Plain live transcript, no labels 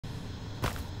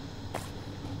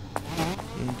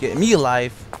Get me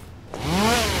alive.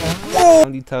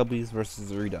 Slendytubbies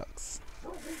versus Redux.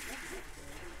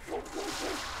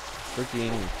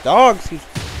 Freaking dogs keep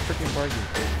freaking barking.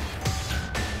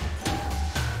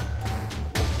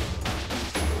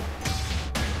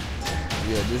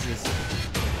 Yeah, this is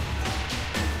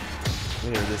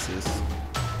whatever this is.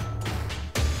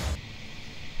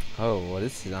 Oh, well,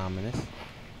 this is ominous.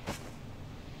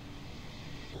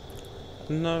 I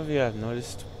don't know if you have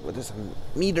noticed, but there's a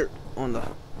meter on the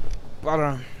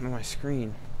bottom of my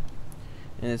screen,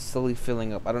 and it's slowly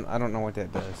filling up. I don't know what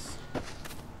that does.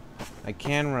 I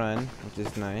can run, which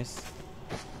is nice,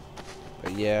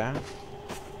 but yeah.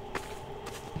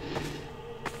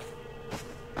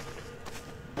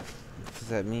 What does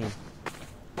that mean?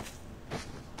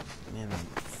 Man, I'm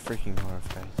freaking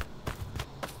horrified.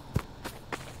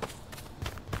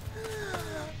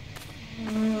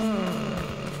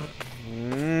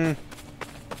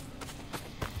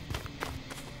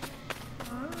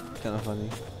 Kind of funny.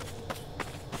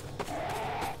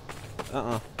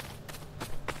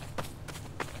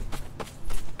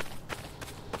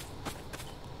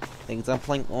 Because I'm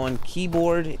playing on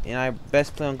keyboard and I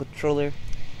best play on controller. If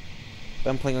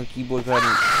I'm playing on keyboard, go ahead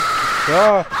and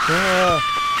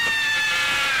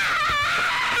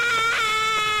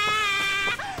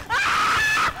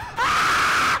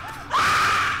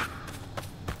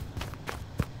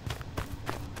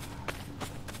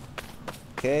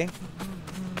okay.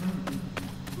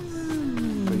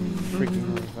 Freaking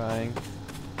horrifying.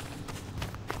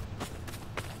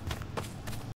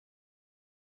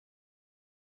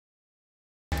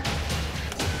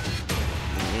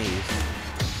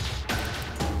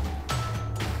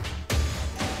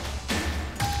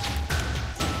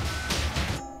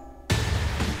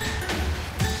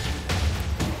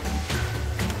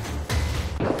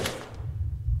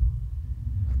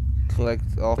 Collect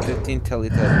all 15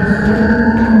 Teletubbies.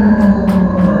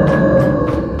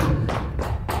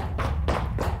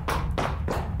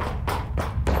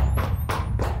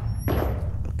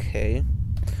 Okay.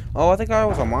 Oh, I think I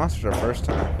was a monster the first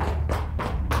time.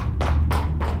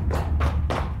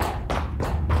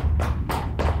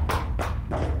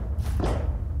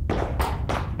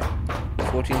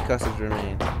 "14 custards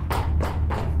remain."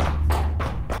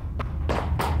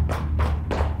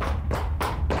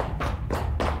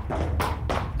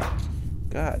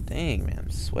 God dang, man, I'm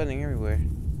sweating everywhere.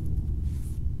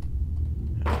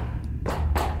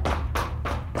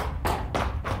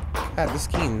 God, this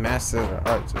game Master of the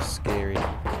Arts is scary.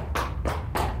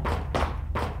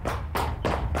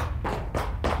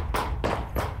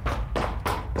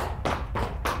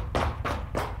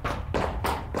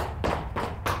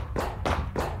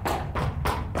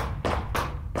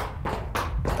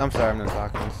 I'm sorry, I'm not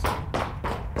talking.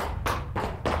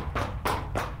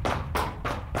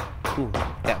 Ooh,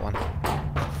 that one.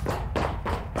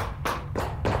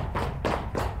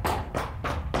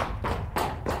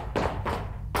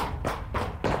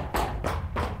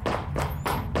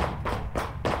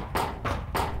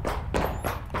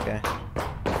 Okay.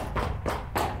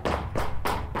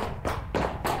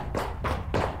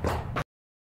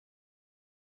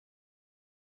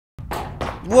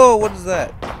 Whoa, what is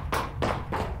that?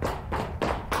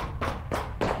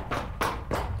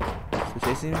 Is it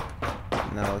chasing me?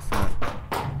 No, it's not.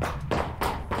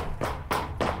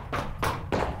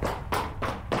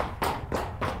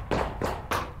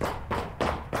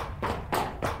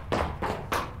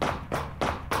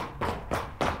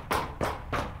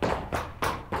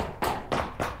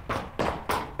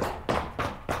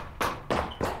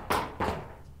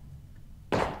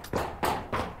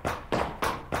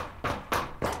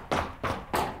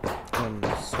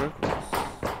 Circles.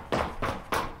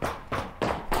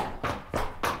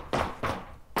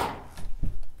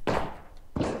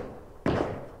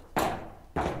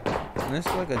 And this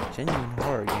is like a genuine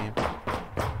horror game.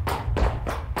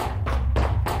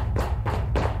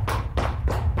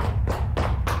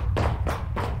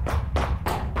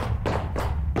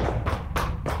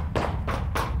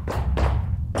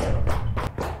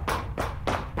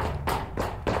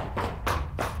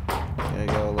 There you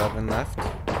go, 11 left.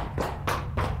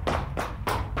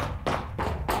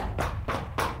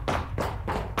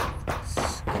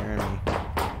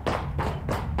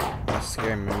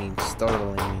 Scaring me, I mean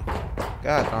startling me.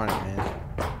 God darn it, man.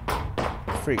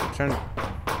 Freak, turn.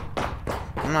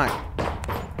 I'm not.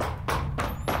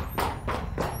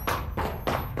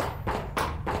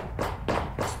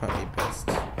 This might be best.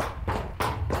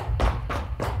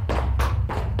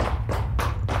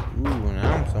 Ooh,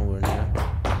 now I'm somewhere now.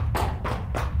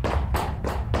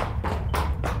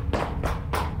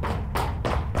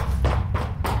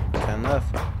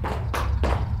 Left.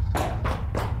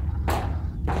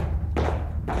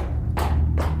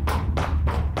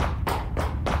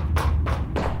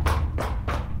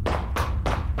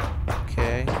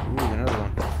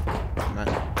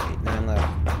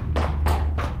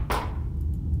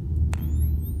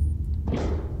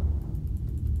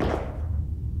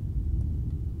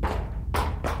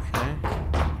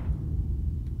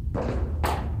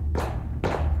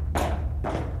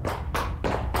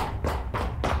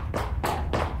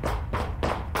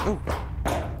 Ooh.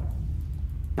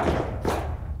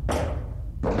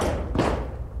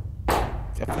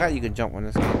 I forgot you could jump on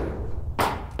this game.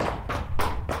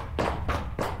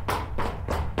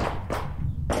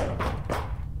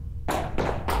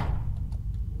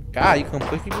 God, you can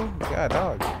push people? God,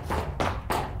 dog.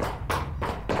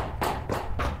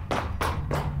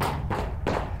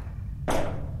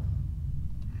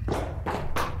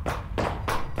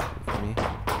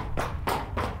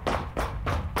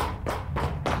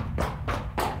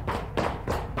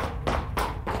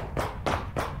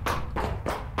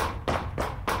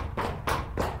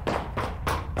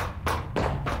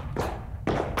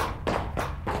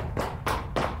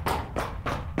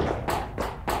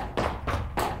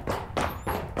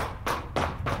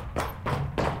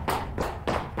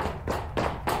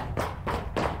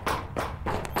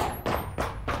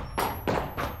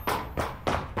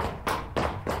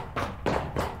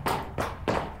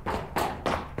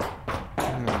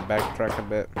 Backtrack a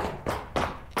bit.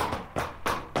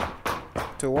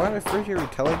 So why did I first hear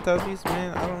Teletubbies,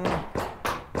 man? I don't know.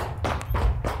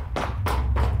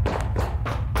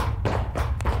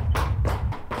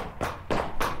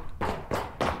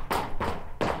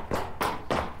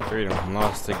 Freedom, I'm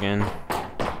lost again.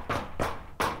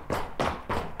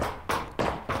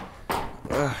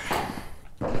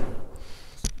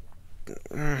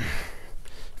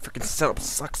 Freaking setup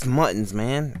sucks muttons,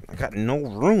 man. I got no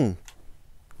room.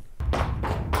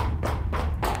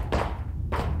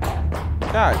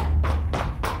 God.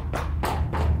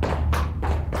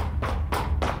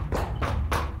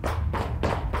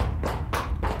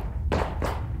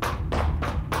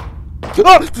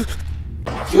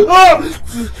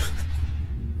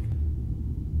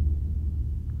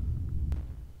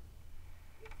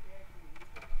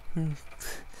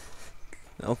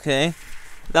 Okay,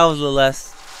 that was a little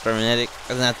less frenetic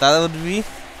than I thought it would be.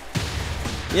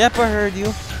 Yep, I heard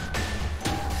you.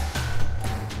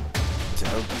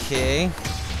 Okay.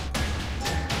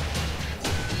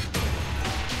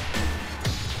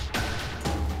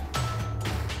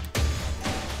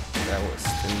 That was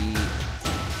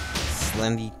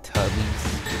Slendytubbies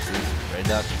VS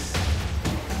Redux.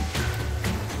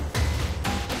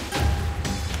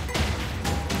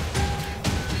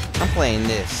 I'm playing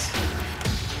this.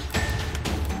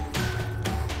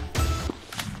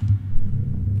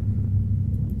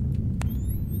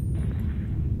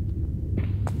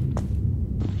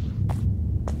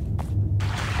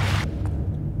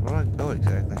 Where do I go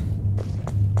exactly?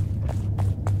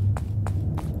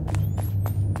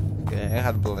 Okay, I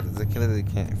have blood. I literally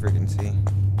can't freaking see.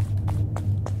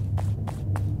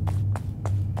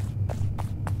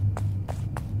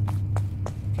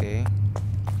 Okay.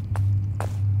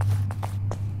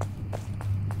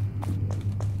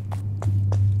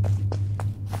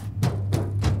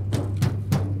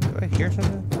 Do I hear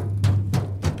something?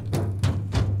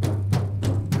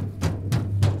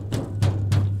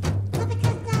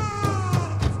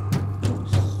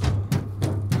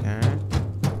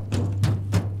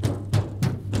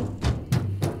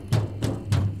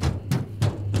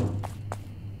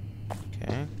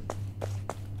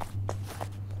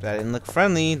 That didn't look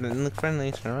friendly. That didn't look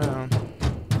friendly. Turn around.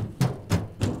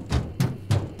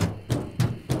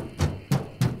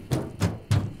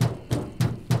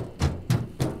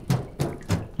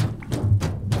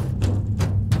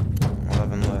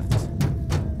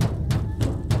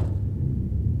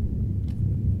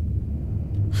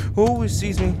 Oh, he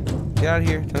sees me. Get out of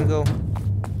here. Time to go.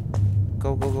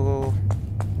 Go, go, go, go.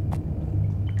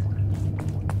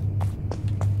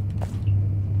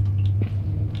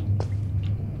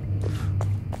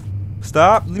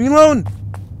 Stop! Leave me alone!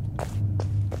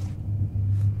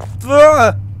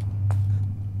 Ah!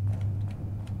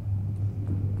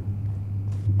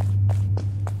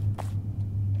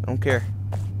 I don't care.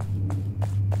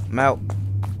 I'm out.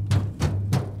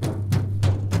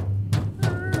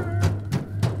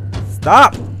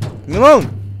 Stop! Leave me alone!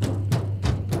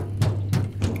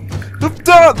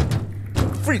 Stop!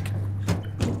 Freak!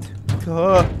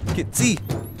 Get see!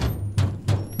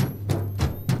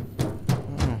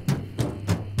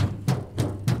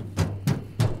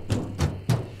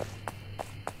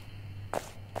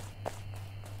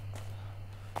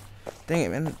 Dang it,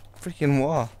 man. Freaking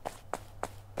wall.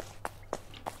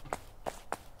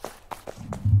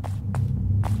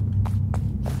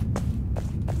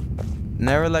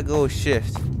 Never let go of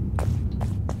shift.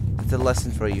 It's a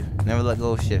lesson for you. Never let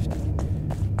go of shift.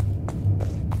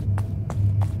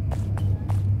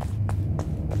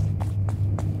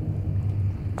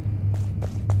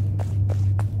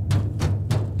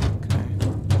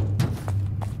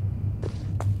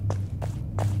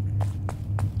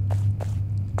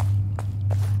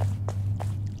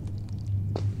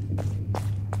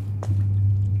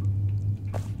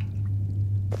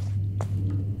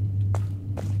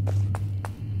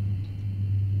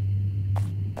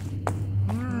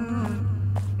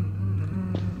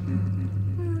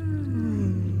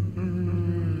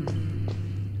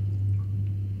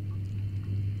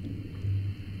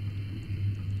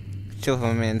 Chill with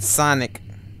my man Sonic.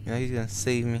 You know, he's gonna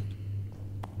save me.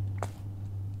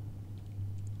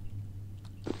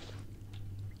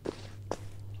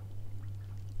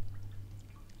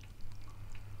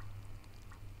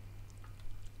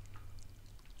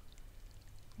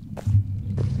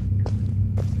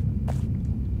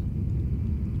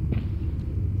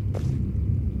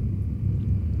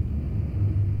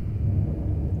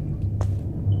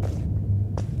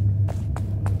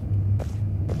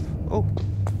 Oh.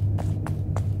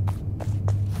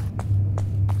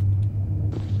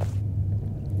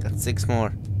 Got 6 more.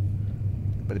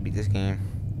 Better beat this game.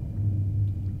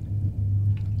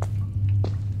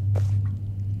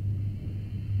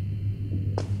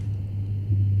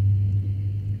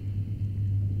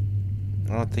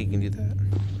 I don't think you can do that.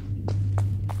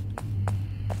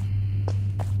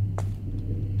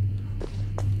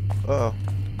 Uh-oh.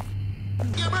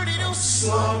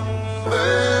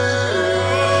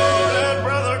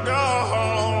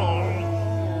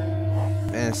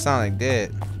 Man, Sonic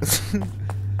dead.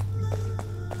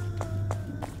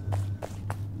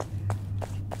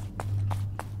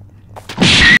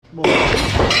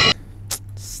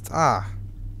 Stop.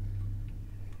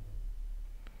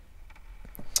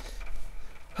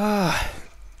 Yeah,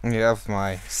 that was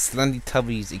my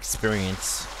Slendytubbies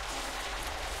experience.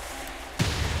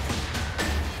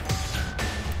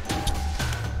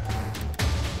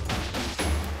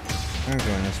 I'm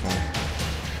doing this one.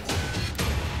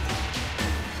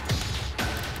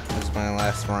 This is my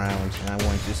last round, and I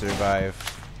want to survive.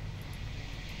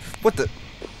 What the?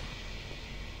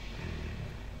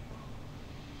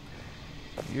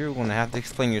 You're gonna have to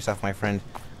explain yourself, my friend,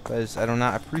 because I do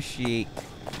not appreciate.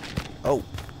 Oh.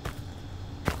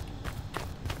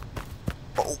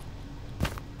 Oh.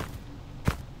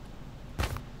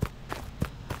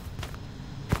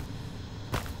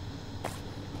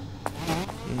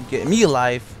 You're getting me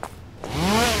alive.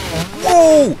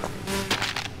 Whoa!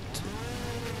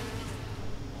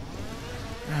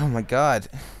 Oh my god.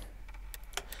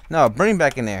 No, bring him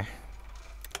back in there.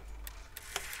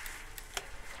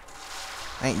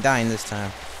 I ain't dying this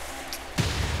time.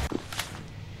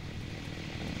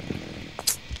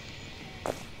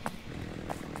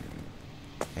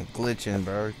 I'm glitching,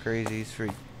 bro. Crazy as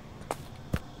freak.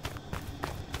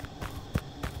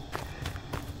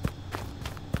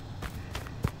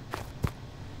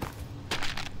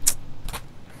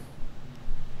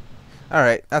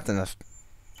 Alright, that's enough.